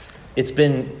It's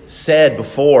been said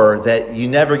before that you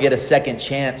never get a second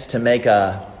chance to make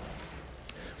a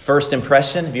first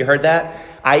impression. Have you heard that?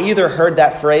 I either heard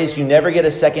that phrase, you never get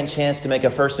a second chance to make a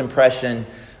first impression,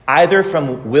 either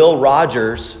from Will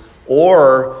Rogers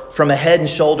or from a Head and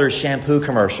Shoulders shampoo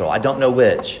commercial. I don't know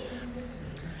which.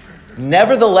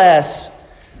 Nevertheless,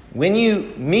 when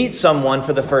you meet someone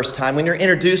for the first time, when you're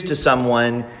introduced to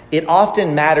someone, it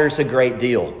often matters a great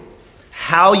deal.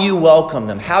 How you welcome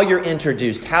them, how you're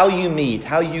introduced, how you meet,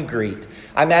 how you greet.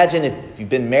 I imagine if you've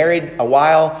been married a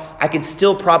while, I could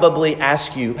still probably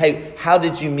ask you, hey, how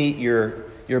did you meet your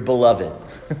beloved?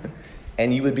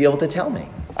 And you would be able to tell me,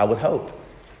 I would hope.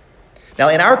 Now,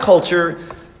 in our culture,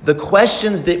 the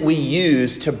questions that we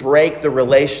use to break the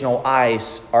relational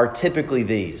ice are typically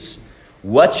these.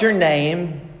 What's your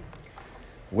name?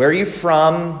 Where are you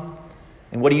from?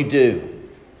 And what do you do?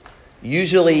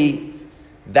 Usually,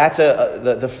 that's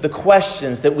the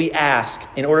questions that we ask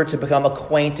in order to become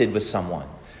acquainted with someone.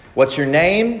 What's your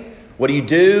name? What do you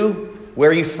do?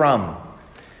 Where are you from?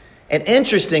 And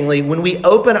interestingly, when we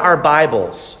open our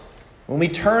Bibles, when we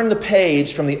turn the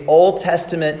page from the Old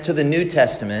Testament to the New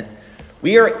Testament,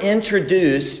 we are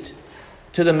introduced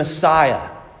to the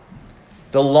Messiah,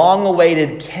 the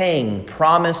long-awaited King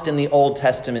promised in the Old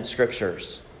Testament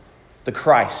scriptures, the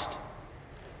Christ.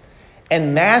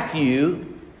 And Matthew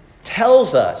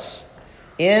tells us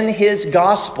in his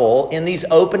gospel, in these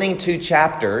opening 2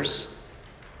 chapters,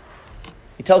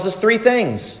 he tells us 3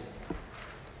 things.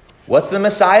 What's the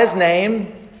Messiah's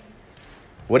name?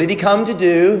 What did he come to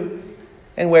do?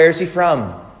 And where is he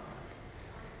from?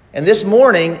 And this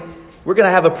morning, we're going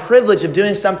to have a privilege of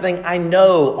doing something I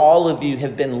know all of you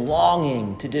have been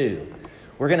longing to do.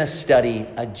 We're going to study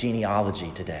a genealogy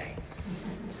today.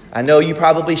 I know you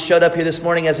probably showed up here this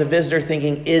morning as a visitor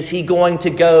thinking, is he going to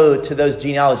go to those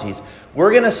genealogies?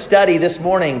 We're going to study this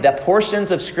morning the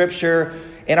portions of Scripture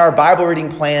in our Bible reading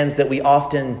plans that we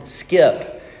often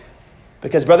skip.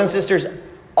 Because, brothers and sisters,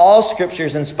 all Scripture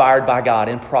is inspired by God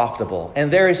and profitable. And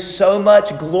there is so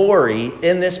much glory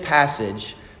in this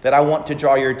passage that I want to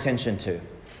draw your attention to.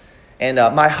 And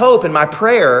my hope and my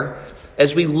prayer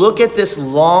as we look at this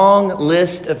long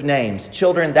list of names,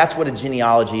 children, that's what a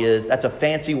genealogy is. That's a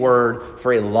fancy word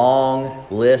for a long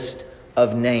list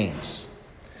of names.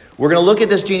 We're going to look at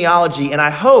this genealogy, and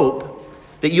I hope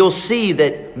that you'll see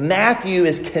that Matthew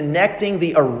is connecting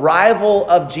the arrival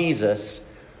of Jesus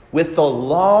with the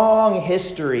long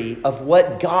history of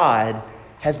what God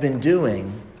has been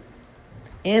doing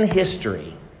in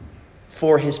history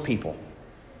for his people.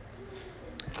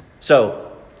 So,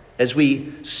 as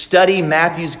we study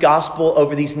Matthew's gospel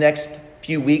over these next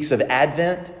few weeks of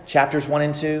Advent, chapters 1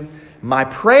 and 2, my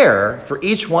prayer for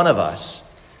each one of us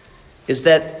is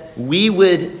that we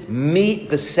would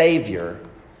meet the Savior,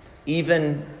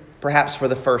 even perhaps for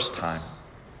the first time.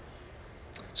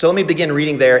 So let me begin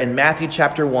reading there in Matthew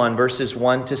chapter 1, verses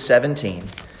 1 to 17.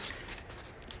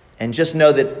 And just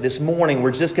know that this morning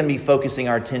we're just going to be focusing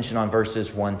our attention on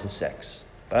verses 1 to 6.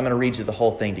 But I'm going to read you the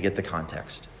whole thing to get the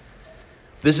context.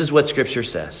 This is what Scripture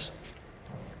says.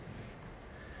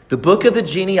 The book of the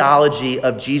genealogy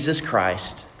of Jesus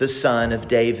Christ, the son of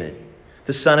David,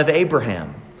 the son of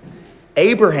Abraham.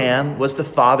 Abraham was the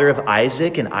father of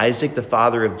Isaac, and Isaac the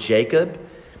father of Jacob,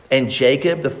 and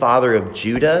Jacob the father of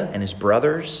Judah and his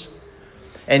brothers,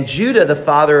 and Judah the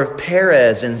father of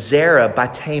Perez and Zerah by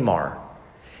Tamar,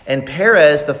 and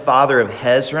Perez the father of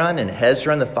Hezron, and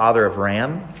Hezron the father of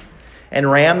Ram, and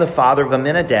Ram the father of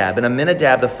Amminadab, and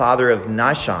Amminadab the father of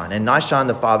Nahshon, and Nahshon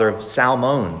the father of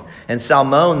Salmon, and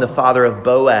Salmon the father of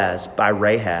Boaz by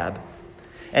Rahab,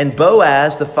 and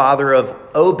Boaz the father of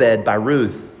Obed by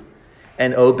Ruth,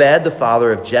 and Obed the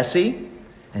father of Jesse,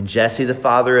 and Jesse the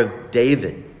father of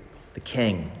David, the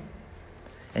king.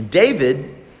 And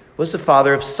David was the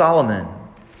father of Solomon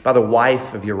by the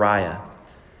wife of Uriah,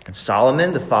 and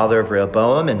Solomon the father of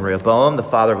Rehoboam, and Rehoboam the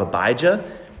father of Abijah,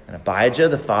 and Abijah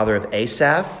the father of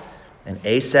Asaph, and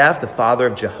Asaph the father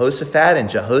of Jehoshaphat, and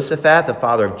Jehoshaphat the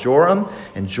father of Joram,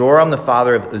 and Joram the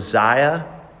father of Uzziah,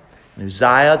 and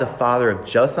Uzziah the father of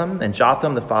Jotham, and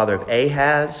Jotham the father of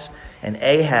Ahaz, and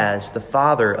Ahaz the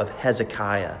father of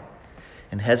Hezekiah,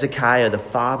 and Hezekiah the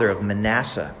father of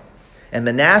Manasseh, and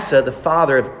Manasseh the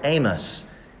father of Amos,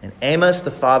 and Amos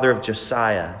the father of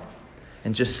Josiah,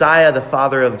 and Josiah the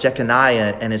father of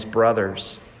Jeconiah and his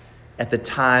brothers, at the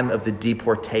time of the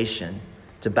deportation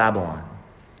to Babylon.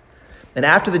 And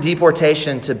after the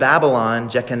deportation to Babylon,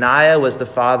 Jeconiah was the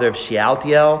father of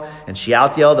Shealtiel, and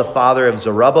Shealtiel the father of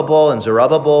Zerubbabel, and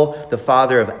Zerubbabel the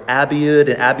father of Abiud,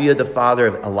 and Abiud the father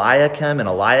of Eliakim, and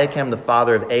Eliakim the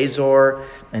father of Azor,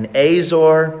 and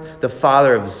Azor the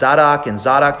father of Zadok, and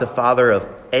Zadok the father of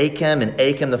Achim, and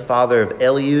Achim the father of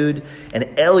Eliud, and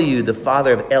Eliud the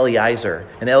father of Eleazar,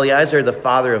 and Eleazar the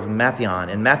father of Matthion,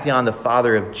 and Matthion the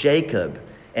father of Jacob,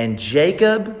 and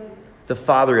Jacob the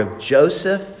father of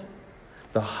Joseph,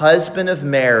 the husband of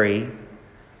Mary,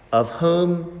 of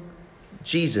whom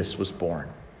Jesus was born,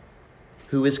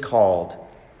 who is called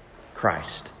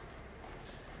Christ.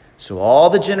 So all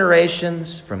the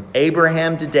generations from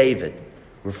Abraham to David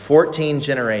were 14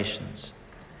 generations.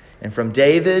 And from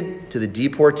David to the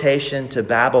deportation to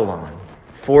Babylon,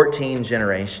 14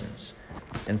 generations.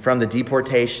 And from the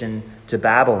deportation to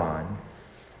Babylon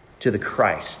to the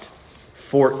Christ,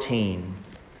 14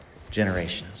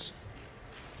 generations.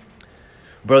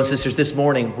 Brothers and sisters, this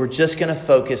morning we're just going to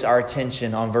focus our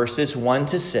attention on verses 1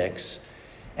 to 6.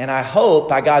 And I hope,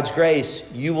 by God's grace,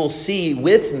 you will see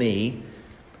with me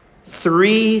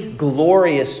 3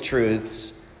 glorious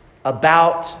truths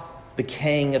about the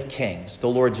King of Kings, the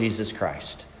Lord Jesus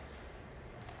Christ.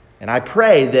 And I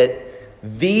pray that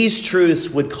these truths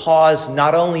would cause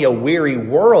not only a weary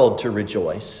world to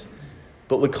rejoice,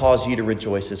 but would cause you to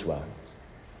rejoice as well.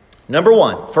 Number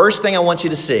one, first thing I want you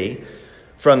to see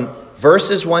from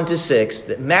verses 1 to 6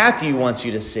 that Matthew wants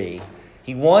you to see,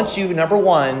 he wants you, number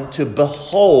one, to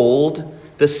behold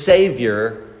the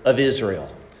Savior of Israel.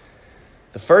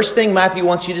 The first thing Matthew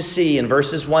wants you to see in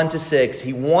verses 1 to 6,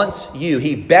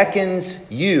 he beckons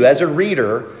you as a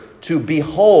reader to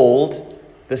behold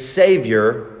the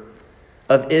Savior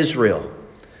of Israel.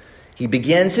 He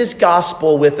begins his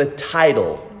gospel with a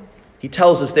title. He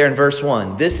tells us there in verse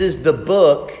 1, this is the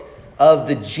book of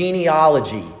the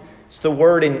genealogy. It's the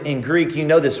word in Greek, you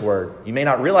know this word. You may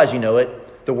not realize you know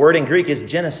it. The word in Greek is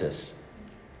Genesis.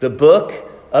 The book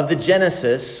of the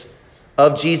Genesis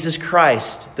of Jesus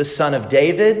Christ, the son of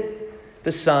David,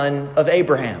 the son of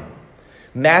Abraham.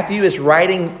 Matthew is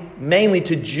writing mainly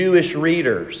to Jewish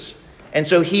readers. And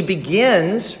so he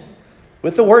begins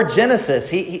with the word Genesis.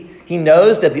 He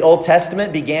knows that the Old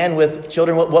Testament began with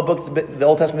children. What books did the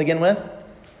Old Testament begin with?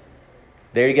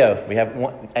 There you go. We have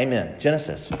one. Amen.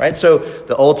 Genesis, right? So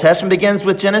the Old Testament begins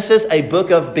with Genesis, a book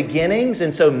of beginnings.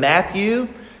 And so Matthew,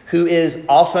 who is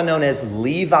also known as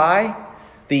Levi,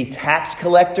 the tax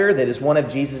collector that is one of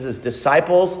Jesus'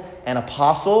 disciples and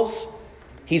apostles,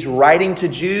 he's writing to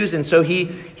Jews. And so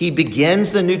he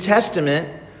begins the New Testament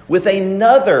with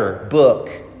another book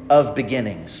of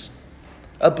beginnings,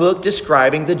 a book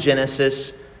describing the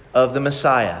genesis of the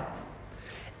Messiah.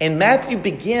 And Matthew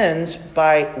begins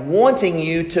by wanting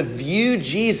you to view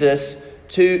Jesus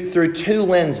through 2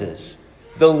 lenses.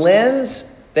 The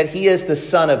lens that he is the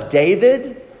son of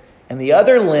David, and the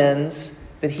other lens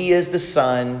that he is the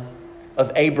son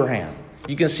of Abraham.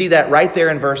 You can see that right there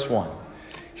in verse 1.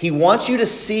 He wants you to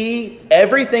see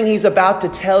everything he's about to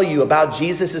tell you about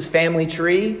Jesus' family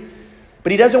tree,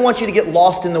 but he doesn't want you to get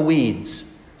lost in the weeds.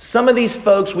 Some of these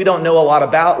folks we don't know a lot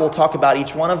about. We'll talk about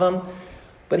each one of them.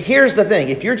 But here's the thing.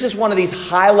 If you're just one of these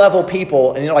high-level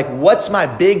people and you're like, what's my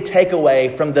big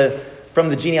takeaway from the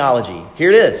genealogy?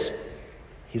 Here it is.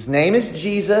 His name is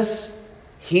Jesus.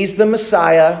 He's the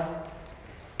Messiah.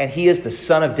 And he is the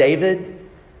son of David.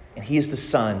 And he is the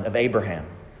son of Abraham.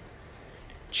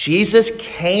 Jesus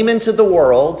came into the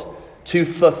world to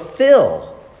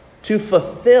fulfill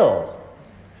the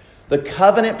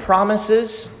covenant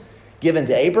promises given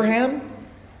to Abraham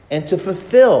and to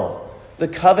fulfill the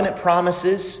covenant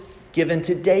promises given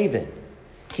to David.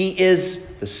 He is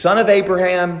the son of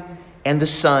Abraham and the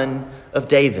son of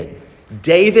David.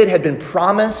 David had been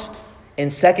promised in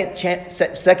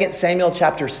 2 Samuel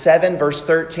chapter 7, verse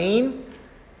 13.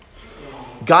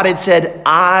 God had said,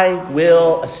 I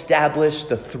will establish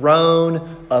the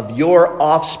throne of your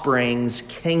offspring's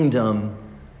kingdom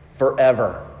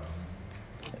forever.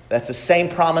 That's the same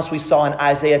promise we saw in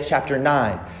Isaiah chapter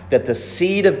 9, that the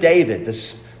seed of David,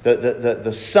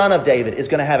 the son of David, is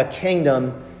going to have a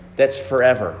kingdom that's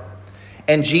forever.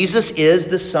 And Jesus is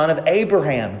the son of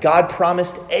Abraham. God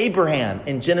promised Abraham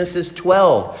in Genesis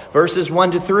 12, verses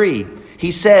 1 to 3.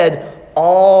 He said,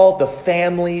 all the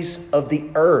families of the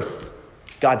earth,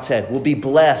 God said, will be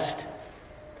blessed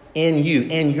in you,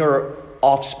 in your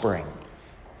offspring,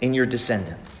 in your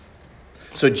descendant.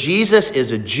 So Jesus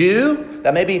is a Jew.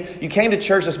 That maybe you came to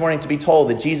church this morning to be told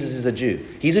that Jesus is a Jew.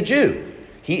 He's a Jew.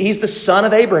 He's the son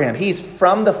of Abraham. He's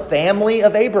from the family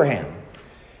of Abraham.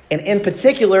 And in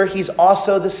particular, he's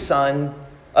also the son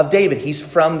of David. He's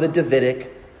from the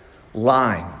Davidic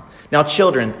line. Now,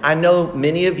 children, I know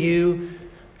many of you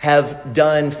have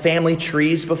done family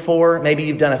trees before. Maybe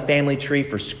you've done a family tree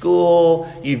for school.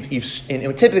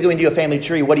 And typically when you do a family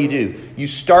tree, what do? You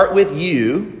start with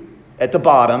you at the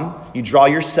bottom. You draw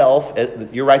yourself.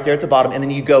 You're right there at the bottom. And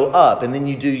then you go up. And then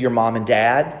you do your mom and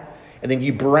dad. And then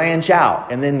you branch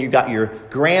out. And then you got your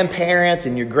grandparents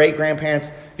and your great-grandparents.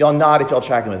 Y'all nod if y'all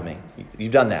tracking with me.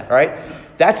 You've done that, all right?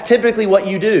 That's typically what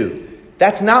you do.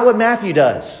 That's not what Matthew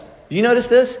does. Do you notice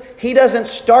this? He doesn't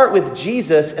start with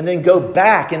Jesus and then go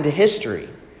back into history.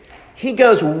 He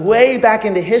goes way back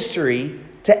into history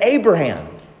to Abraham.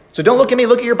 So don't look at me,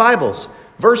 look at your Bibles.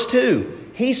 Verse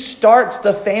 2, he starts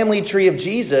the family tree of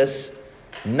Jesus,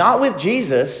 not with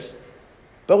Jesus,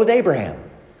 but with Abraham.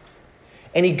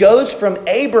 And he goes from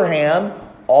Abraham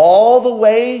all the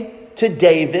way to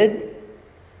David.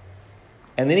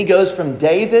 And then he goes from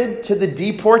David to the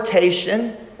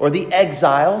deportation or the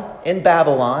exile in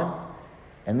Babylon.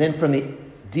 And then from the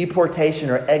deportation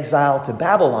or exile to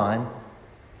Babylon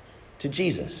to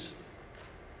Jesus.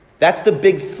 That's the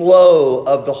big flow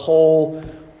of the whole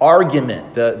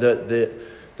argument,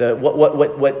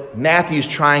 what Matthew's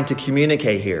trying to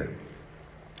communicate here.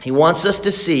 He wants us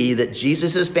to see that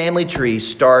Jesus' family tree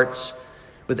starts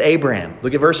with Abraham.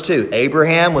 Look at verse 2.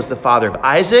 Abraham was the father of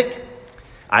Isaac,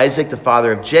 Isaac the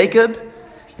father of Jacob,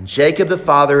 and Jacob the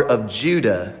father of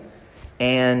Judah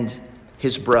and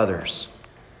his brothers.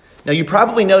 Now, you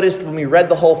probably noticed when we read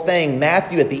the whole thing,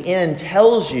 Matthew at the end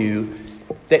tells you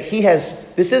that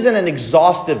this isn't an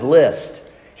exhaustive list.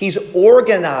 He's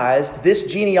organized this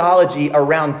genealogy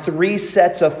around 3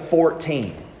 sets of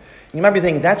 14. You might be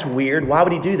thinking, that's weird. Why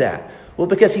would he do that? Well,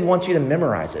 because he wants you to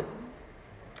memorize it.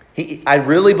 I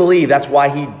really believe that's why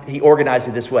he organized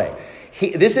it this way.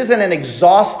 This isn't an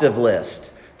exhaustive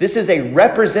list. This is a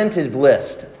representative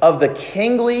list of the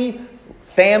kingly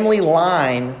family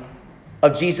line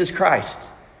of Jesus Christ.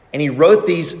 And he wrote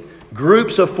these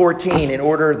groups of 14 in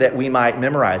order that we might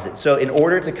memorize it. So in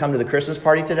order to come to the Christmas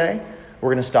party today, we're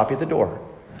going to stop you at the door.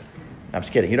 I'm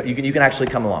just kidding. You can actually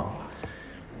come along,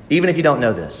 even if you don't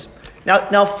know this.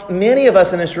 Now, many of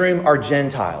us in this room are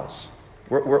Gentiles.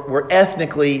 We're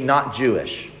ethnically not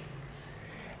Jewish.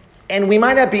 And we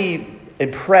might not be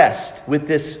impressed with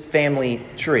this family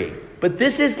tree. But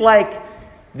this is like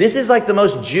the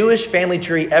most Jewish family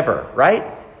tree ever,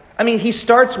 right? I mean, he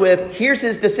starts with, here's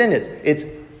his descendants. It's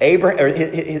Abraham, or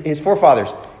his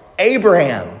forefathers.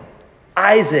 Abraham,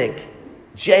 Isaac,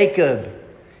 Jacob.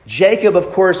 Jacob, of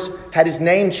course, had his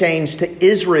name changed to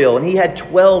Israel, and he had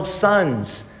 12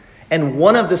 sons. And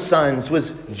one of the sons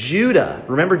was Judah.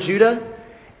 Remember Judah?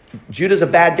 Judah's a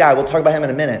bad guy. We'll talk about him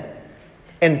in a minute.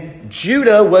 And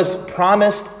Judah was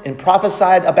promised and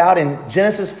prophesied about in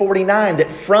Genesis 49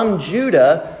 that from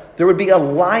Judah there would be a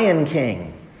lion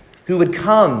king who would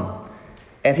come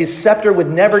and his scepter would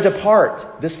never depart.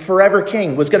 This forever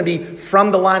king was going to be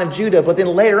from the line of Judah. But then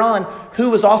later on,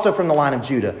 who was also from the line of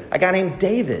Judah? A guy named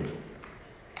David.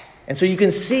 And so you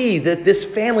can see that this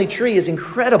family tree is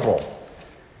incredible.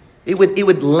 It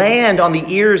would land on the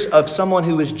ears of someone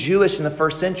who was Jewish in the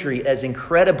first century as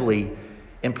incredibly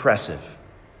impressive.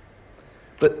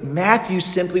 But Matthew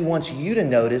simply wants you to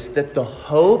notice that the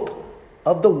hope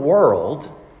of the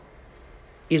world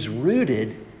is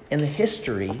rooted in the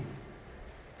history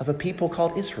of a people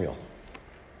called Israel.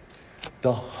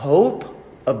 The hope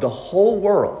of the whole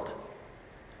world,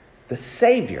 the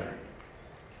Savior,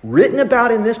 written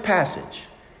about in this passage,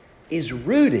 is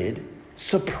rooted,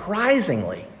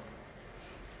 surprisingly,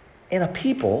 in a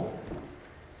people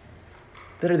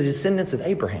that are the descendants of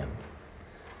Abraham.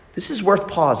 This is worth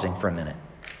pausing for a minute.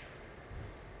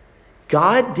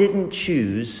 God didn't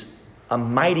choose a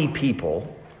mighty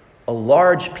people, a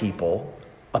large people,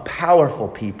 a powerful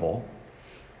people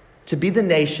to be the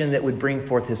nation that would bring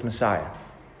forth his Messiah.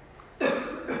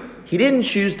 He didn't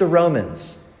choose the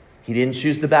Romans. He didn't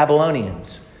choose the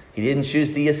Babylonians. He didn't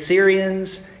choose the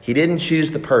Assyrians. He didn't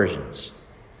choose the Persians.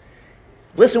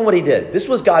 Listen what he did. This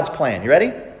was God's plan. You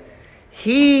ready?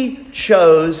 He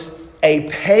chose a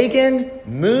pagan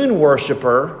moon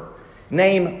worshiper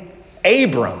named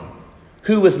Abram,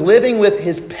 who was living with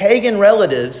his pagan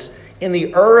relatives in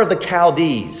the Ur of the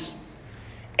Chaldees.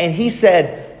 And he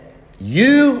said,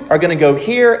 you are going to go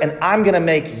here and I'm going to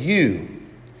make you,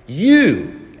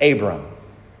 Abram,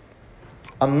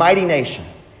 a mighty nation.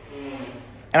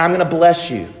 And I'm going to bless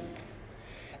you.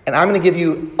 And I'm going to give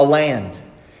you a land.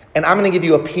 And I'm going to give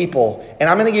you a people. And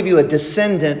I'm going to give you a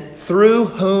descendant through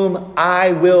whom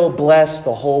I will bless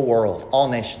the whole world, all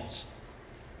nations.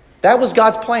 That was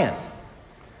God's plan.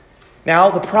 Now,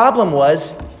 the problem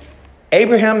was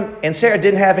Abraham and Sarah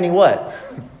didn't have any what?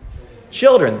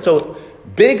 Children. So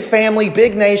big family,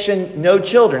 big nation, no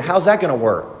children. How's that going to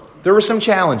work? There were some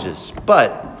challenges.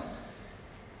 But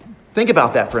think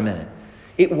about that for a minute.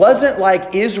 It wasn't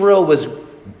like Israel was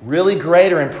really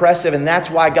great or impressive and that's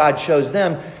why God chose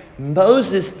them.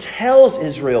 Moses tells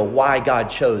Israel why God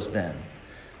chose them.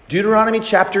 Deuteronomy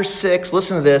chapter 6,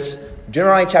 listen to this.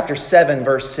 Deuteronomy chapter 7,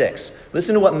 verse 6.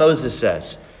 Listen to what Moses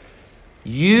says.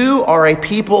 You are a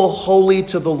people holy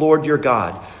to the Lord your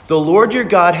God. The Lord your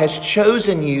God has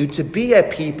chosen you to be a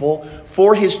people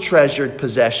for his treasured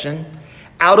possession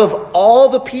out of all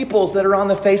the peoples that are on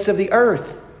the face of the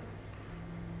earth.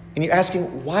 And you're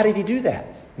asking, why did he do that?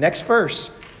 Next verse.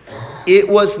 It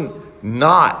was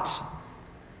not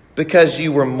because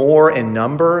you were more in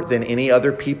number than any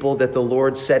other people that the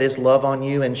Lord set his love on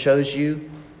you and chose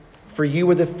you, for you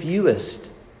were the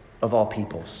fewest of all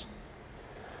peoples.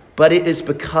 But it is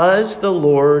because the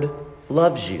Lord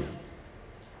loves you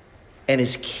and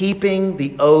is keeping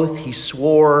the oath he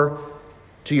swore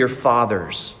to your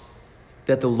fathers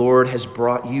that the Lord has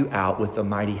brought you out with a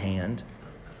mighty hand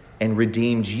and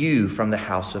redeemed you from the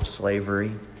house of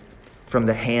slavery, from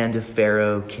the hand of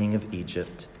Pharaoh, king of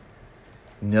Egypt.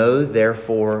 Know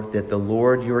therefore that the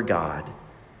Lord your God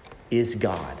is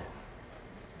God,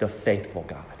 the faithful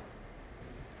God.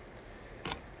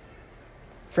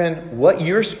 Friend, what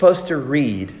you're supposed to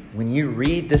read when you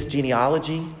read this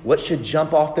genealogy, what should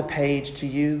jump off the page to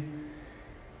you,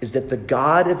 is that the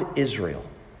God of Israel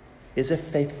is a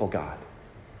faithful God.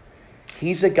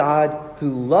 He's a God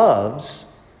who loves,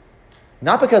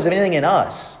 not because of anything in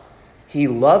us. He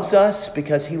loves us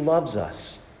because he loves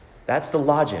us. That's the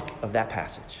logic of that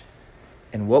passage.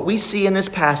 And what we see in this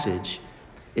passage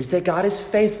is that God is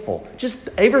faithful.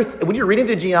 When you're reading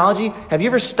the genealogy, have you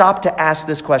ever stopped to ask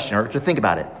this question or to think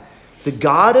about it? The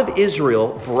God of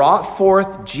Israel brought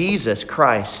forth Jesus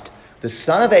Christ, the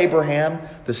son of Abraham,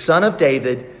 the son of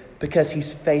David, because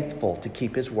he's faithful to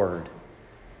keep his word.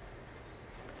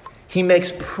 He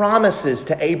makes promises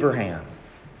to Abraham,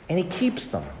 and he keeps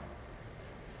them.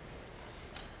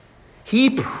 He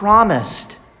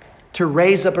promised to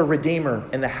raise up a Redeemer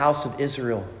in the house of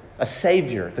Israel, a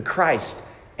Savior, the Christ,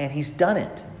 and he's done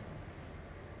it.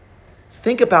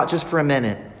 Think about just for a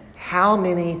minute how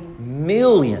many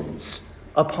millions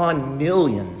upon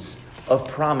millions of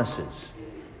promises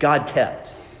God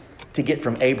kept to get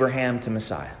from Abraham to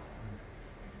Messiah.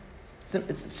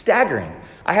 It's staggering.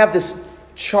 I have this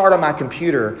chart on my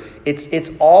computer. It's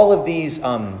all of these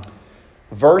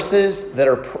verses that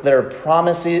are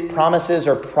promises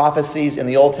or prophecies in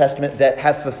the Old Testament that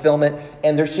have fulfillment,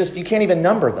 and you can't even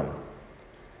number them.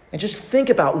 And just think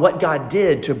about what God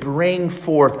did to bring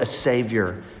forth a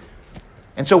Savior.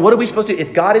 And so what are we supposed to do?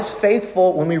 If God is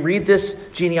faithful, when we read this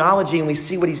genealogy and we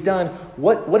see what he's done,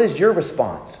 what is your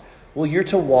response? Well, you're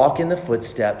to walk in the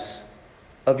footsteps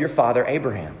of your father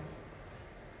Abraham.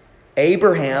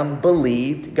 Abraham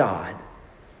believed God,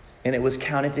 and it was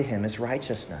counted to him as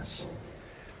righteousness.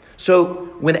 So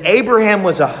when Abraham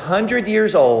was 100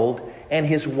 years old and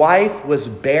his wife was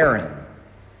barren,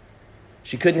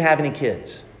 she couldn't have any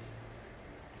kids,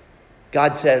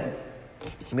 God said,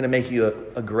 I'm going to make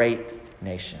you a great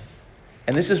nation.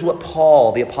 And this is what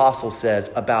Paul, the apostle, says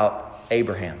about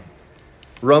Abraham.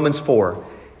 Romans 4.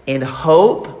 In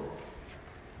hope,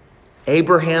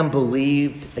 Abraham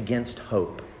believed against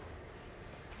hope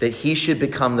that he should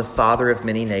become the father of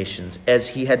many nations. As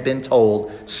he had been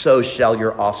told, so shall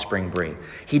your offspring be.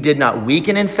 He did not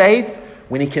weaken in faith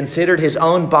when he considered his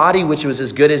own body, which was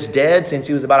as good as dead since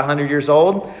he was about 100 years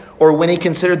old, or when he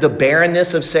considered the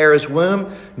barrenness of Sarah's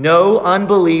womb. No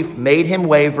unbelief made him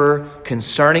waver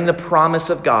concerning the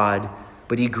promise of God,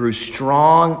 but he grew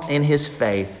strong in his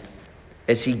faith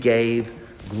as he gave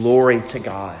glory to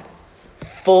God,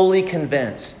 fully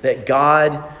convinced that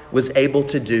God was able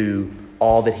to do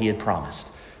all that he had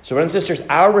promised. So, brothers and sisters,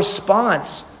 our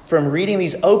response from reading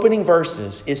these opening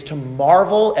verses is to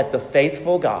marvel at the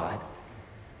faithful God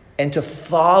and to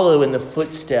follow in the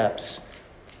footsteps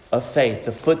of faith,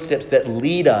 the footsteps that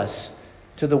lead us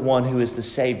to the one who is the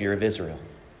Savior of Israel.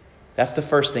 That's the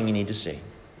first thing you need to see.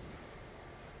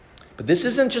 But this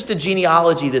isn't just a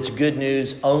genealogy that's good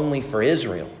news only for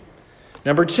Israel.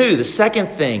 Number two, the second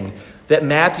thing that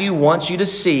Matthew wants you to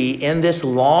see in this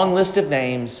long list of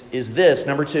names is this.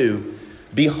 Number two,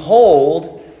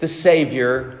 behold the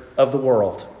Savior of the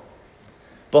world.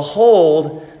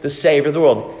 Behold the Savior of the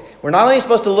world. We're not only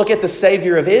supposed to look at the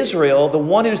Savior of Israel, the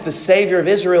one who's the Savior of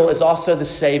Israel is also the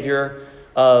Savior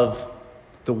of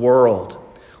the world.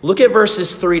 Look at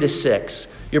verses 3-6.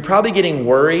 You're probably getting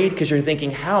worried because you're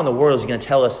thinking, how in the world is he going to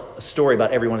tell us a story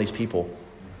about every one of these people?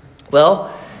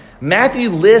 Well, Matthew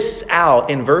lists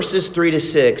out in verses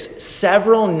 3-6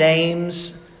 several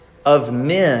names of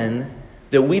men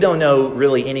that we don't know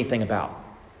really anything about.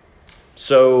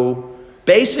 So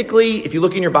basically, if you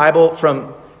look in your Bible,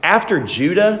 from after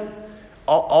Judah,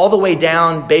 all the way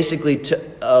down basically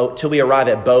till we arrive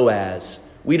at Boaz,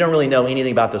 we don't really know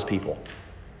anything about those people.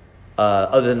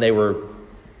 other than they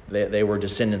were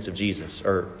descendants of Jesus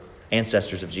or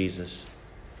ancestors of Jesus.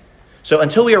 So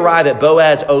until we arrive at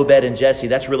Boaz, Obed, and Jesse,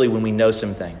 that's really when we know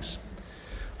some things.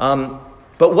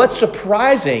 But what's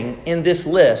surprising in this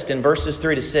list in verses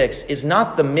 3 to 6 is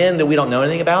not the men that we don't know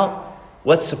anything about.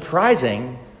 What's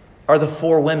surprising are the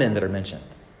 4 women that are mentioned.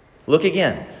 Look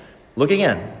again.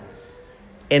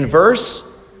 In verse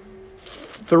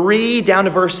 3 down to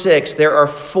verse 6, there are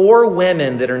 4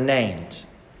 women that are named.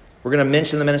 We're going to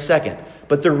mention them in a second.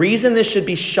 But the reason this should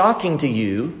be shocking to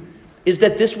you is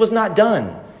that this was not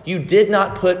done. You did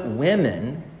not put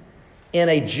women in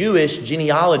a Jewish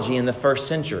genealogy in the first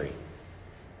century.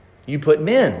 You put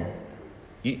men.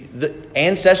 The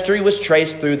ancestry was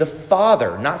traced through the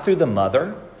father, not through the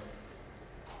mother.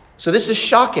 So this is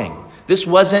shocking. This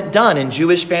wasn't done in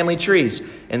Jewish family trees.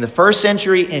 In the first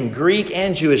century, in Greek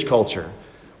and Jewish culture,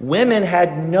 women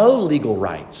had no legal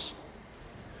rights.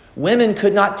 Women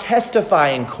could not testify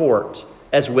in court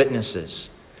as witnesses.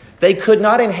 They could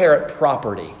not inherit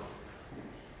property.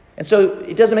 And so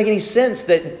it doesn't make any sense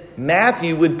that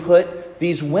Matthew would put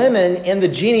these women in the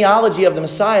genealogy of the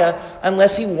Messiah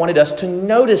unless he wanted us to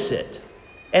notice it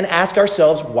and ask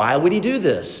ourselves, why would he do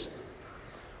this?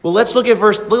 Well, look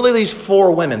at these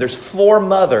 4 women. There's 4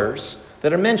 mothers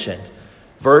that are mentioned.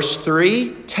 Verse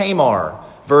 3, Tamar.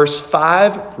 Verse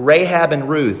 5, Rahab and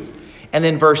Ruth. And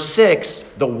then verse 6,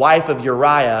 the wife of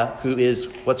Uriah, who is,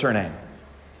 what's her name?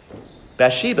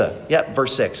 Bathsheba. Yep,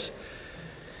 verse 6.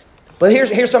 But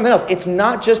here's something else. It's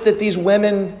not just that these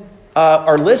women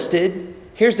are listed.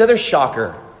 Here's the other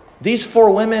shocker. These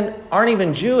 4 women aren't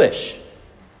even Jewish.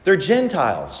 They're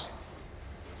Gentiles.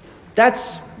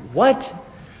 That's what?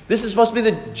 This is supposed to be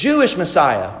the Jewish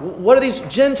Messiah. What are these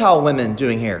Gentile women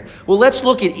doing here? Well, let's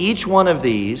look at each one of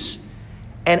these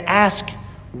and ask,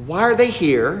 why are they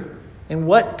here? And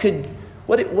what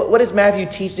is Matthew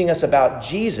teaching us about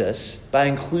Jesus by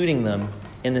including them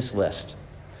in this list?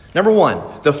 Number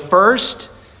 1, the first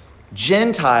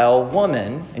Gentile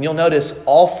woman, and you'll notice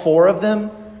all 4 of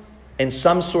them in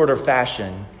some sort of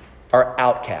fashion are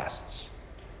outcasts.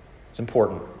 It's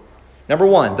important. Number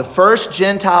 1, the first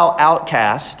Gentile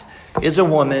outcast is a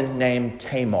woman named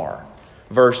Tamar.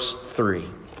 Verse 3.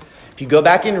 If you go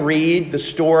back and read the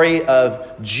story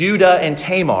of Judah and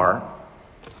Tamar,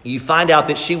 you find out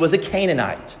that she was a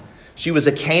Canaanite. She was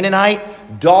a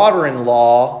Canaanite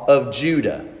daughter-in-law of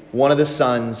Judah, one of the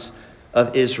sons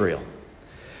of Israel.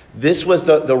 This was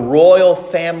the royal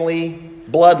family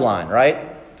bloodline,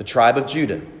 right? The tribe of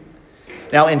Judah.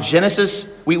 Now in Genesis,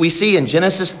 we see in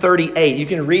Genesis 38, you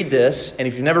can read this, and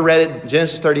if you've never read it,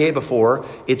 Genesis 38 before,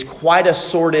 it's quite a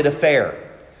sordid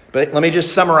affair. But let me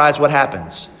just summarize what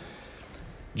happens.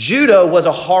 Judah was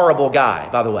a horrible guy,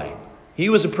 by the way. He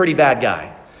was a pretty bad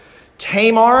guy.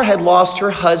 Tamar had lost her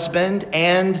husband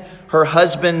and her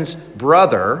husband's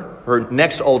brother, her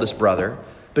next oldest brother,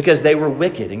 because they were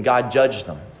wicked and God judged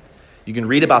them. You can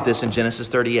read about this in Genesis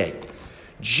 38.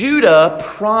 Judah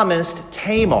promised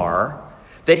Tamar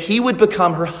that he would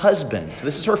become her husband. So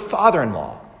this is her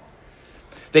father-in-law.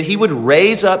 That he would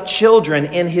raise up children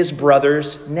in his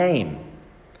brother's name.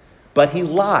 But he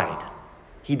lied.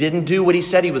 He didn't do what he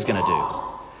said he was going to do.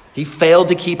 He failed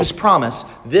to keep his promise.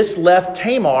 This left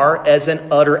Tamar as an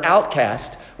utter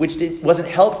outcast, which wasn't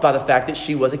helped by the fact that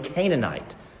she was a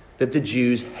Canaanite, that the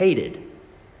Jews hated.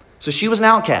 So she was an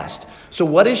outcast. So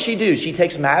what does she do? She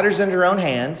takes matters into her own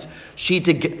hands. She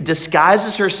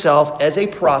disguises herself as a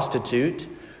prostitute,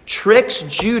 tricks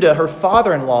Judah, her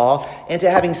father-in-law, into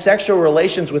having sexual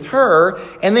relations with her,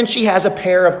 and then she has a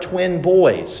pair of twin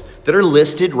boys that are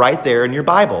listed right there in your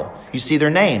Bible. You see their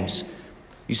names.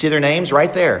 You see their names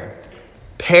right there.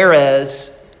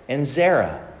 Perez and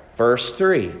Zerah, verse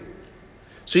 3.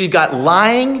 So you've got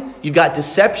lying, you've got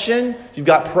deception, you've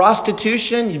got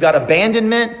prostitution, you've got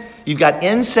abandonment, you've got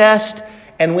incest.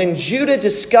 And when Judah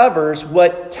discovers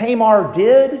what Tamar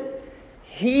did,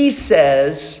 he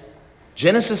says,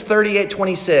 Genesis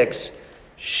 38:26,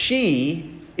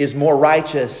 she is more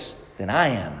righteous than I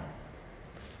am.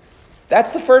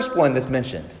 That's the first one that's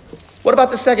mentioned. What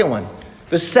about the second one?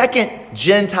 The second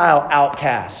Gentile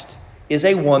outcast is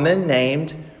a woman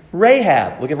named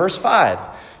Rahab. Look at verse 5.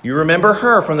 You remember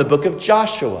her from the book of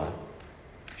Joshua.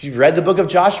 If you've read the book of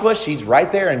Joshua, she's right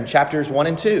there in chapters 1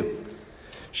 and 2.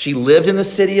 She lived in the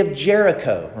city of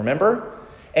Jericho, remember?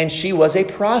 And she was a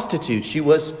prostitute. She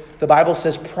was, the Bible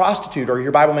says prostitute, or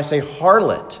your Bible may say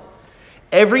harlot.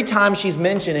 Every time she's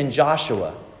mentioned in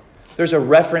Joshua, there's a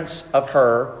reference of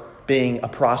her being a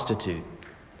prostitute.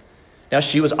 Now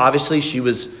she was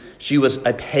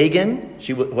a pagan.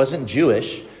 She wasn't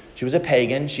Jewish. She was a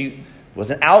pagan. She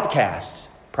was an outcast,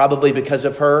 probably because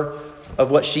of her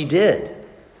of what she did.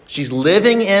 She's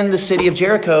living in the city of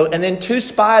Jericho, and then 2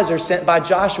 spies are sent by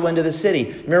Joshua into the city.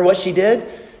 Remember what she did?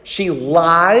 She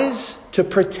lies to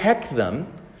protect them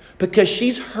because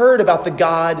she's heard about the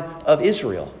God of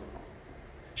Israel.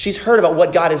 She's heard about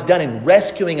what God has done in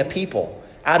rescuing a people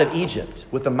out of Egypt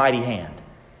with a mighty hand.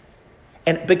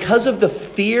 And because of the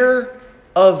fear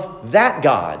of that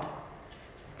God,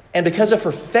 and because of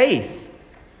her faith,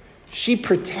 she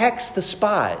protects the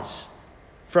spies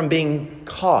from being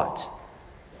caught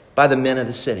by the men of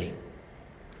the city.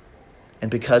 And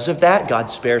because of that, God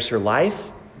spares her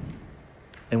life.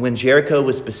 And when Jericho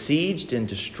was besieged and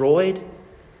destroyed,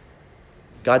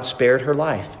 God spared her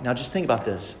life. Now just think about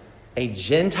this. A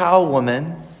Gentile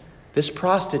woman, this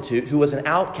prostitute who was an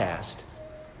outcast,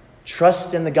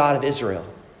 trusts in the God of Israel.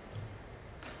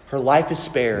 Her life is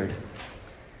spared.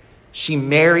 She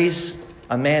marries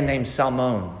a man named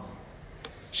Salmon.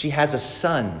 She has a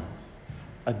son,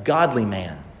 a godly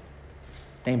man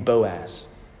named Boaz.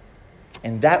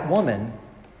 And that woman,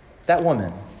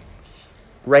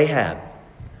 Rahab,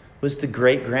 was the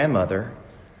great-grandmother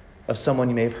of someone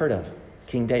you may have heard of,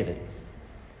 King David.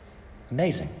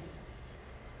 Amazing.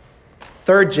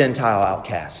 Third Gentile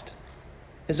outcast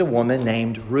is a woman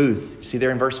named Ruth. You see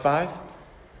there in verse 5?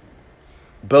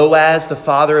 Boaz, the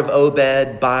father of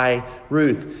Obed, by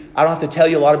Ruth. I don't have to tell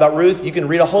you a lot about Ruth. You can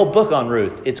read a whole book on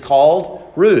Ruth. It's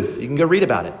called Ruth. You can go read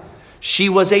about it. She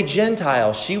was a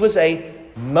Gentile. She was a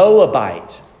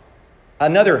Moabite,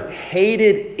 another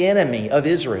hated enemy of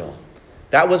Israel.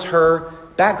 That was her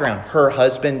background. Her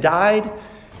husband died,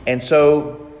 and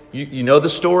so you know the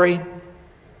story.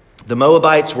 The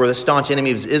Moabites were the staunch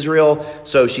enemies of Israel,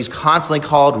 so she's constantly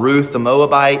called Ruth the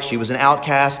Moabite. She was an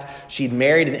outcast. She'd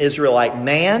married an Israelite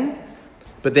man,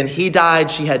 but then he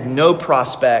died. She had no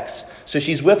prospects, so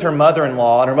she's with her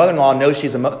mother-in-law, and her mother-in-law knows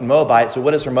she's a Moabite, so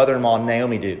what does her mother-in-law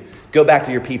Naomi do? Go back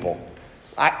to your people.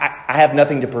 I have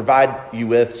nothing to provide you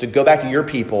with, so go back to your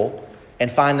people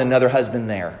and find another husband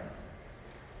there.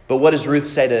 But what does Ruth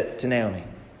say to Naomi?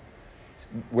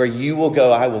 Where you will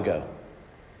go, I will go.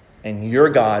 And your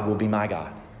God will be my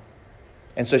God.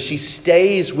 And so she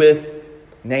stays with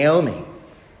Naomi.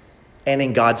 And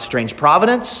in God's strange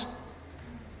providence,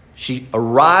 she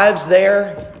arrives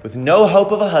there with no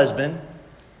hope of a husband.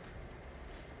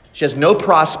 She has no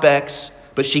prospects,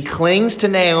 but she clings to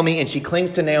Naomi, and she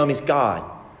clings to Naomi's God.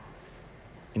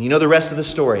 And you know the rest of the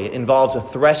story. It involves a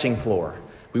threshing floor.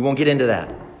 We won't get into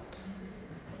that.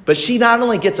 But she not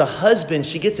only gets a husband,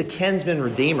 she gets a kinsman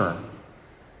redeemer,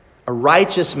 a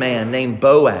righteous man named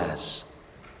Boaz,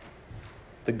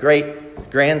 the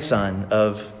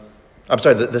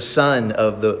the son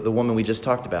of the woman we just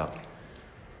talked about.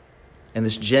 And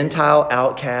this Gentile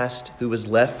outcast who was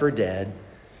left for dead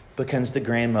becomes the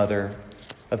grandmother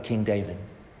of King David.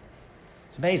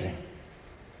 It's amazing.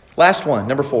 Last one,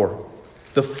 number 4.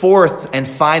 The fourth and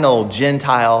final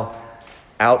Gentile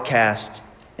outcast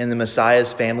in the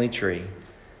Messiah's family tree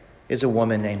is a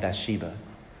woman named Bathsheba.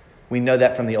 We know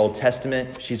that from the Old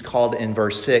Testament. She's called in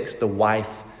verse 6 the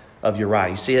wife of Uriah.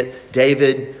 You see it?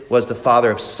 David was the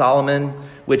father of Solomon,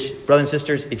 which, brothers and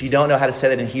sisters, if you don't know how to say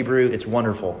that in Hebrew, it's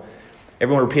wonderful.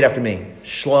 Everyone repeat after me.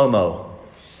 Shlomo.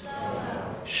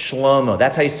 Shlomo.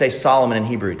 That's how you say Solomon in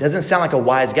Hebrew. Doesn't sound like a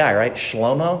wise guy, right?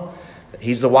 Shlomo.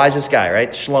 He's the wisest guy,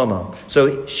 right? Shlomo.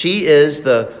 So she is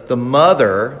the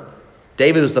mother.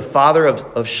 David was the father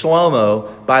of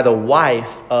Shlomo by the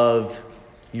wife of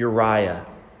Uriah.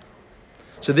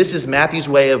 So this is Matthew's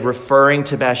way of referring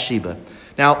to Bathsheba.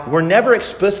 Now, we're never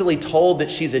explicitly told that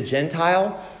she's a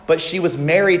Gentile, but she was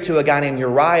married to a guy named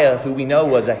Uriah who we know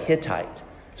was a Hittite.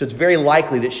 So it's very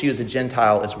likely that she was a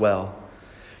Gentile as well.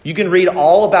 You can read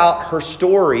all about her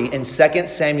story in 2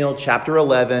 Samuel chapter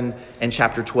 11 and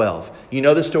chapter 12. You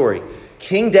know the story.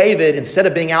 King David, instead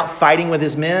of being out fighting with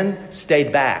his men,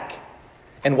 stayed back.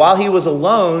 And while he was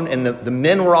alone and the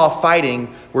men were all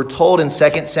fighting, we're told in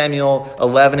 2 Samuel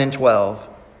 11 and 12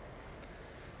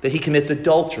 that he commits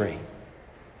adultery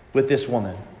with this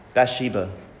woman,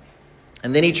 Bathsheba.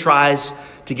 And then he tries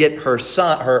to get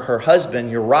her husband,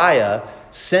 Uriah,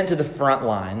 sent to the front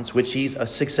lines, which he's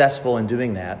successful in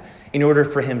doing that, in order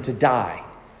for him to die.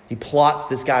 He plots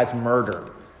this guy's murder.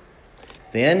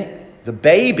 Then the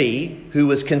baby who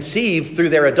was conceived through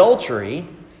their adultery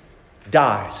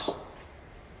dies.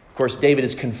 Of course, David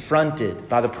is confronted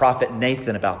by the prophet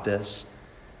Nathan about this.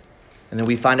 And then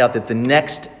we find out that the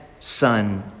next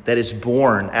son that is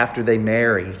born after they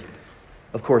marry,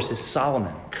 of course, is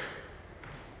Solomon,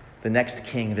 the next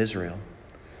king of Israel.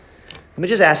 Let me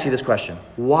just ask you this question.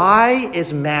 Why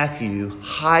is Matthew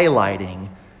highlighting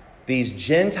these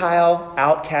Gentile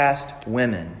outcast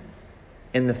women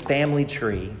in the family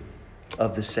tree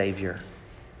of the Savior?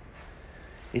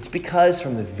 It's because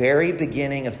from the very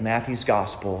beginning of Matthew's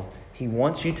gospel, he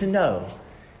wants you to know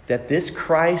that this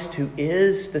Christ, who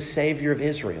is the Savior of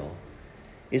Israel,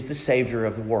 is the Savior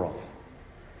of the world.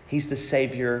 He's the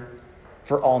Savior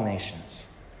for all nations.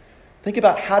 Think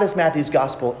about, how does Matthew's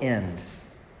gospel end?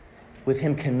 With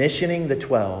him commissioning the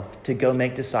 12 to go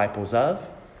make disciples of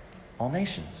all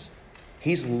nations.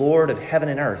 He's Lord of heaven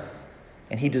and earth,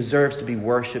 and he deserves to be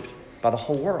worshiped by the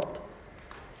whole world.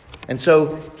 And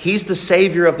so he's the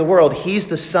Savior of the world. He's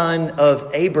the son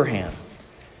of Abraham.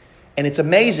 And it's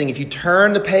amazing, if you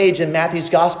turn the page in Matthew's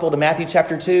gospel to Matthew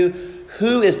chapter 2,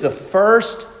 who is the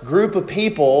first group of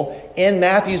people in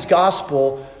Matthew's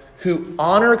gospel who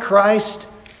honor Christ,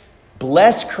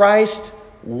 bless Christ,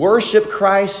 worship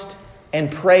Christ,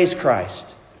 and praise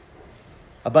Christ?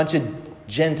 A bunch of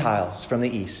Gentiles from the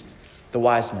east, the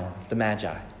wise men, the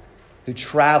Magi, who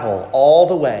travel all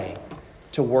the way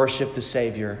to worship the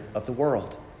Savior of the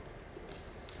world.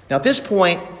 Now at this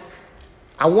point,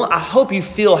 I hope you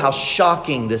feel how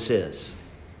shocking this is,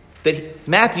 that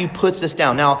Matthew puts this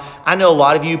down. Now, I know a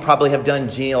lot of you probably have done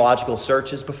genealogical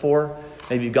searches before.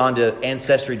 Maybe you've gone to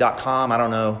Ancestry.com. I don't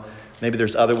know. Maybe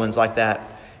there's other ones like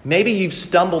that. Maybe you've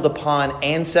stumbled upon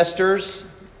ancestors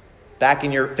back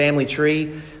in your family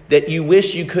tree that you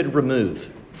wish you could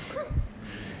remove.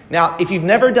 Now, if you've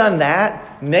never done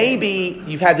that, maybe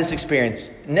you've had this experience.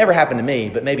 It never happened to me,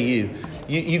 but maybe you.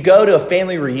 You go to a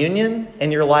family reunion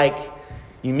and you're like,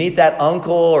 you meet that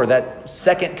uncle or that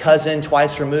second cousin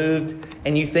twice removed,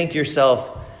 and you think to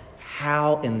yourself,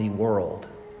 how in the world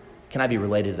can I be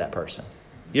related to that person?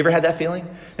 You ever had that feeling?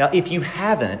 Now, if you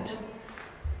haven't,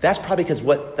 that's probably because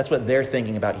that's what they're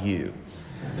thinking about you.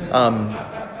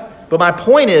 But my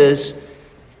point is,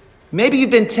 maybe you've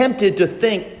been tempted to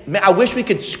think, I wish we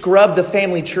could scrub the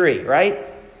family tree, right?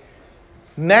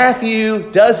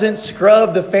 Matthew doesn't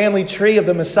scrub the family tree of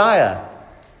the Messiah.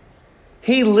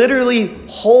 He literally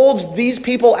holds these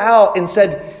people out and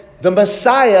said, the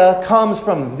Messiah comes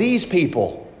from these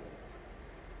people.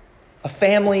 A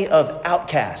family of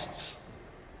outcasts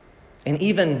and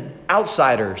even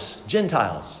outsiders,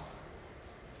 Gentiles.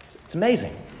 It's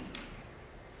amazing.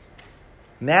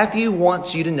 Matthew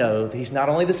wants you to know that he's not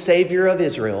only the Savior of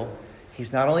Israel,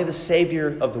 he's not only the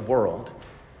Savior of the world.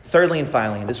 Thirdly and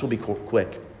finally, and this will be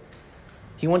quick,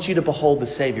 he wants you to behold the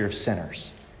Savior of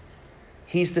sinners.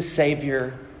 He's the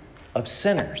Savior of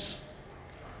sinners.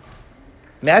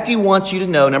 Matthew wants you to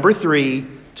know, number 3,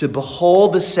 to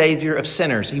behold the Savior of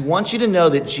sinners. He wants you to know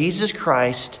that Jesus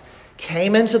Christ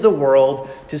came into the world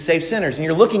to save sinners. And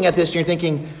you're looking at this and you're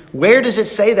thinking, where does it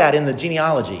say that in the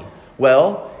genealogy?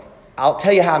 Well, I'll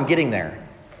tell you how I'm getting there.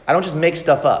 I don't just make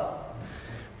stuff up.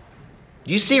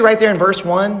 Do you see right there in verse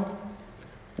 1?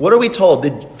 What are we told?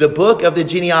 The book of the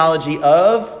genealogy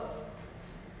of?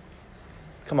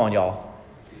 Come on, y'all.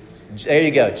 There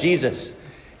you go, Jesus.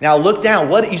 Now look down.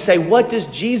 What does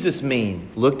Jesus mean?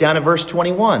 Look down at verse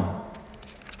 21.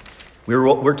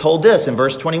 We're told this in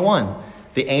verse 21.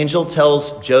 The angel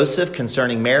tells Joseph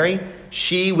concerning Mary,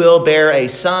 she will bear a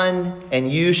son,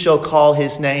 and you shall call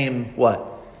his name what?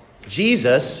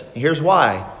 Jesus. Here's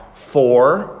why.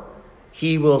 For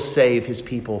he will save his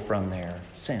people from their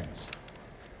sins.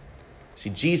 See,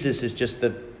 Jesus is just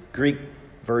the Greek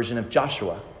version of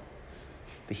Joshua,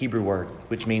 the Hebrew word,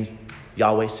 which means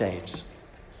Yahweh saves.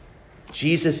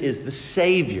 Jesus is the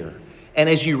Savior. And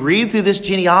as you read through this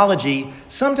genealogy,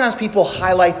 sometimes people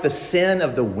highlight the sin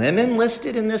of the women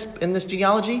listed in this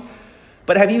genealogy.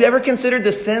 But have you ever considered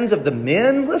the sins of the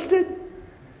men listed?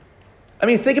 I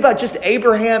mean, think about just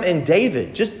Abraham and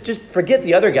David. Just forget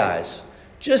the other guys.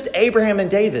 Just Abraham and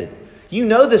David. You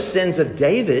know the sins of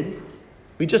David.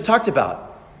 We just talked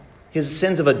about his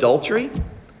sins of adultery,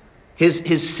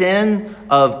 his sin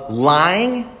of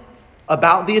lying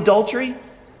about the adultery,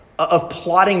 of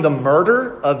plotting the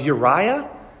murder of Uriah.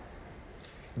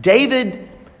 David,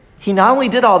 he not only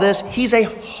did all this, he's a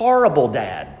horrible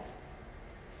dad.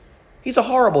 He's a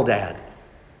horrible dad.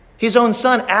 His own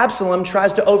son, Absalom,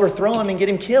 tries to overthrow him and get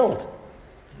him killed.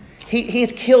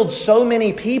 He's killed so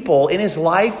many people in his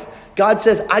life. God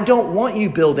says, I don't want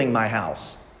you building my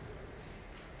house.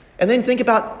 And then think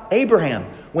about Abraham.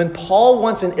 When Paul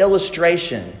wants an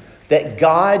illustration that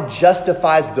God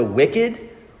justifies the wicked,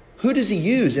 who does he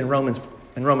use in Romans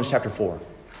chapter 4?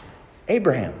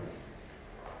 Abraham.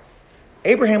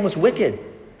 Abraham was wicked.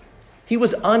 He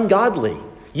was ungodly.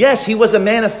 Yes, he was a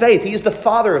man of faith. He is the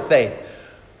father of faith.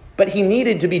 But he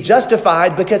needed to be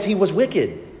justified because he was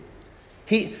wicked.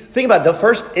 Think about the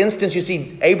first instance you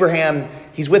see Abraham,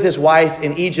 he's with his wife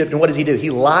in Egypt, and what does he do? He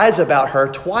lies about her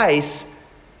twice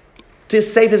to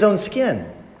save his own skin.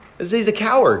 He's a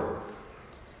coward.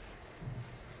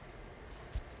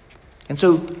 And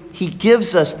so he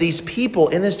gives us these people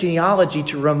in this genealogy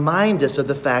to remind us of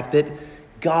the fact that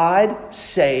God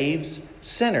saves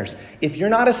sinners. If you're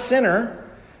not a sinner,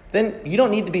 then you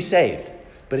don't need to be saved.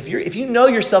 But if you know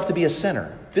yourself to be a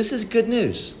sinner, this is good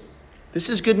news. This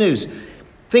is good news.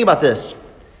 Think about this.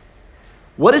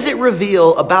 What does it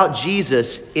reveal about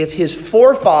Jesus if his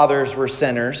forefathers were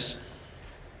sinners?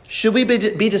 Should we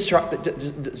be shocked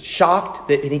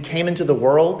that when he came into the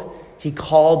world, he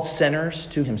called sinners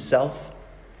to himself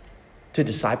to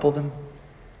disciple them?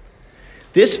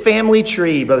 This family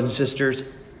tree, brothers and sisters,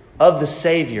 of the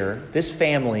Savior, this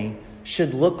family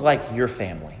should look like your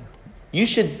family. You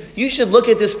should look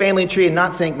at this family tree and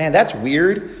not think, man, that's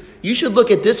weird. You should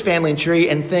look at this family tree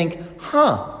and think,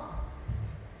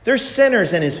 there's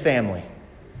sinners in his family,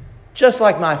 just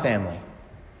like my family,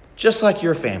 just like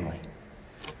your family.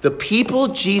 The people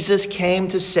Jesus came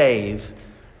to save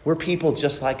were people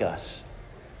just like us,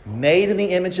 made in the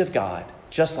image of God,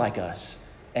 just like us,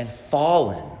 and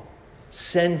fallen,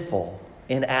 sinful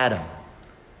in Adam,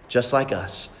 just like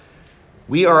us.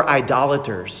 We are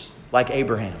idolaters like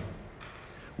Abraham.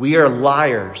 We are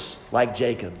liars like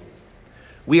Jacob.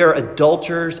 We are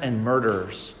adulterers and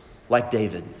murderers like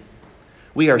David.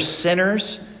 We are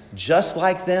sinners just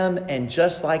like them, and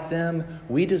just like them,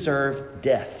 we deserve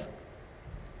death.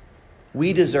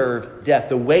 We deserve death.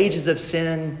 The wages of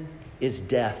sin is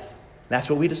death. That's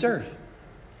what we deserve.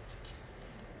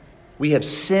 We have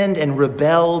sinned and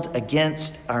rebelled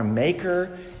against our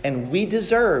Maker, and we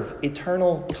deserve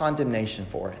eternal condemnation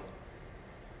for it.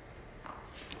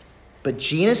 But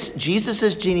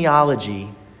Jesus' genealogy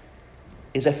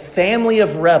is a family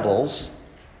of rebels,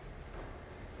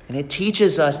 and it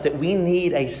teaches us that we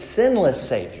need a sinless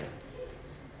Savior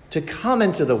to come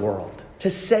into the world, to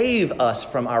save us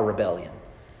from our rebellion,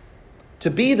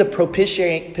 to be the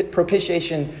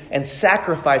propitiation and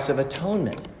sacrifice of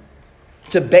atonement,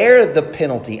 to bear the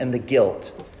penalty and the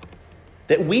guilt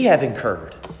that we have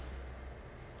incurred.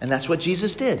 And that's what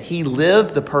Jesus did. He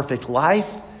lived the perfect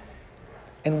life.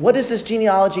 And what does this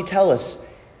genealogy tell us?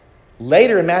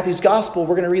 Later in Matthew's gospel,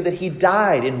 we're going to read that he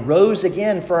died and rose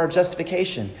again for our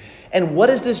justification. And what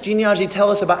does this genealogy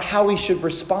tell us about how we should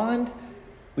respond?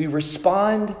 We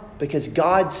respond because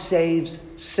God saves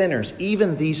sinners,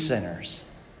 even these sinners,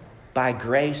 by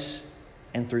grace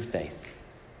and through faith.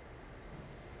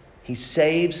 He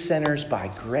saves sinners by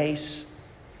grace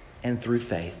and through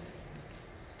faith.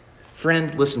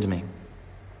 Friend, listen to me.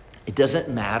 It doesn't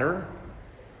matter.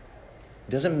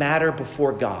 It doesn't matter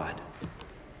before God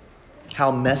how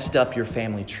messed up your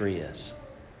family tree is.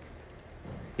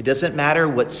 It doesn't matter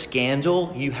what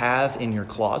scandal you have in your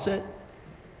closet.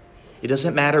 It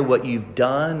doesn't matter what you've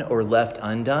done or left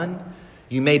undone.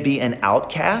 You may be an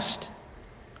outcast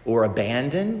or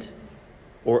abandoned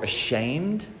or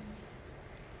ashamed,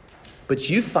 but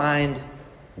you find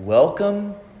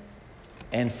welcome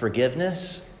and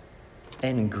forgiveness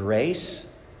and grace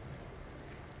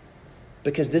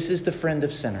because this is the friend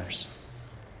of sinners.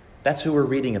 That's who we're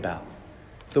reading about.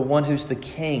 The one who's the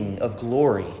King of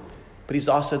glory, but he's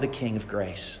also the King of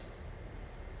grace.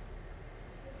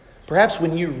 Perhaps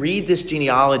when you read this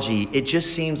genealogy, it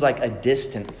just seems like a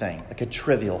distant thing, like a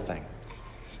trivial thing.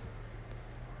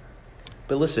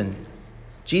 But listen,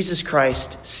 Jesus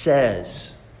Christ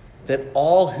says that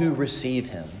all who receive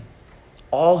him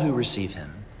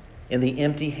in the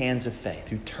empty hands of faith,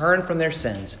 who turn from their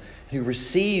sins, who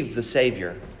receive the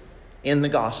Savior in the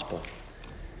gospel,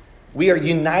 we are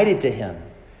united to him.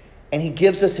 And he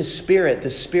gives us his Spirit, the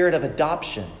Spirit of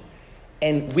adoption.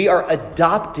 And we are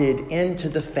adopted into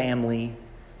the family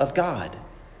of God.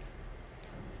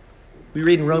 We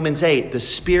read in Romans 8, the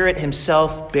Spirit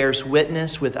himself bears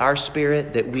witness with our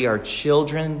spirit that we are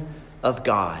children of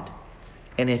God.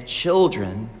 And if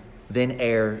children, then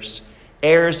heirs,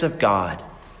 heirs of God,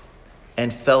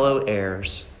 and fellow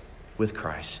heirs with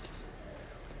Christ.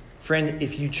 Friend,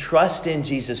 if you trust in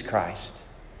Jesus Christ,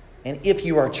 and if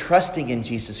you are trusting in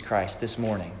Jesus Christ this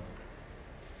morning,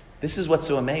 this is what's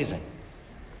so amazing.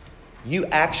 You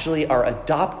actually are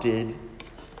adopted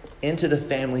into the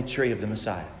family tree of the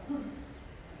Messiah.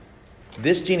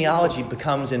 This genealogy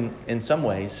becomes, in some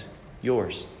ways,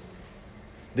 yours.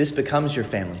 This becomes your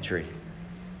family tree.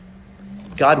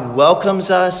 God welcomes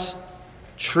us,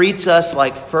 treats us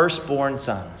like firstborn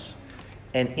sons.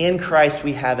 And in Christ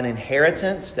we have an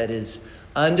inheritance that is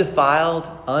undefiled,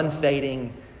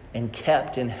 unfading, and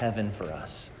kept in heaven for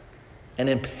us. An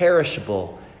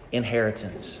imperishable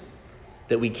inheritance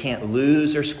that we can't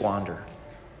lose or squander.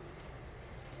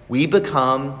 We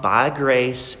become, by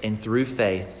grace and through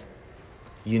faith,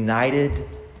 united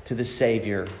to the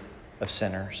Savior of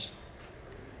sinners,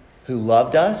 who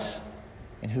loved us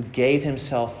and who gave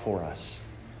himself for us,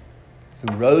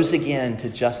 who rose again to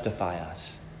justify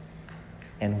us.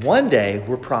 And one day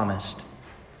we're promised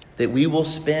that we will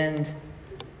spend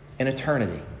an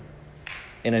eternity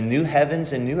in a new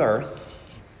heavens and new earth,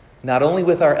 not only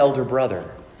with our elder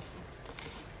brother,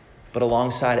 but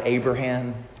alongside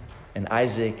Abraham and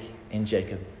Isaac and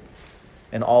Jacob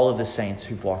and all of the saints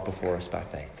who've walked before us by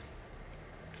faith.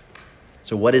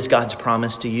 So what is God's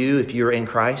promise to you if you're in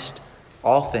Christ?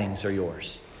 All things are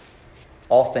yours.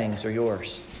 All things are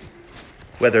yours.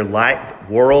 Whether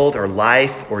world or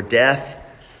life or death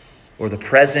or the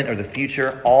present or the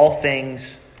future, all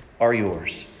things are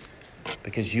yours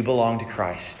because you belong to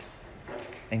Christ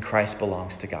and Christ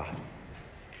belongs to God.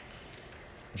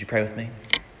 Would you pray with me?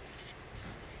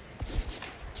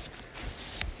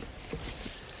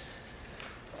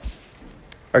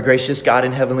 Our gracious God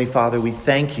and Heavenly Father, we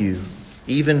thank you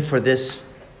even for this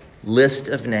list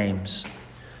of names.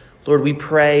 Lord, we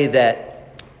pray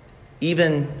that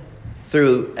even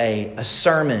through a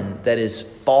sermon that is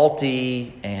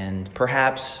faulty and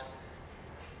perhaps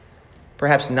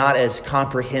not as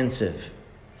comprehensive,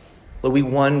 Lord, we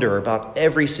wonder about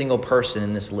every single person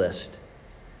in this list.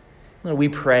 Lord, we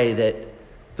pray that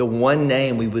the one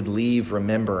name we would leave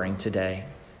remembering today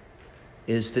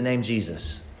is the name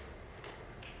Jesus,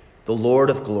 the Lord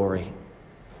of glory,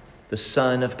 the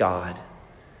Son of God,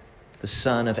 the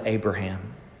Son of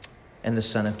Abraham, and the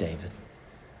Son of David.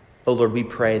 Oh Lord, we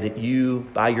pray that you,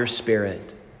 by your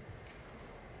Spirit,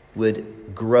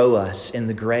 would grow us in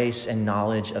the grace and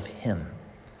knowledge of him.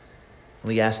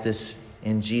 We ask this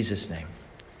in Jesus' name.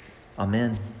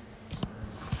 Amen.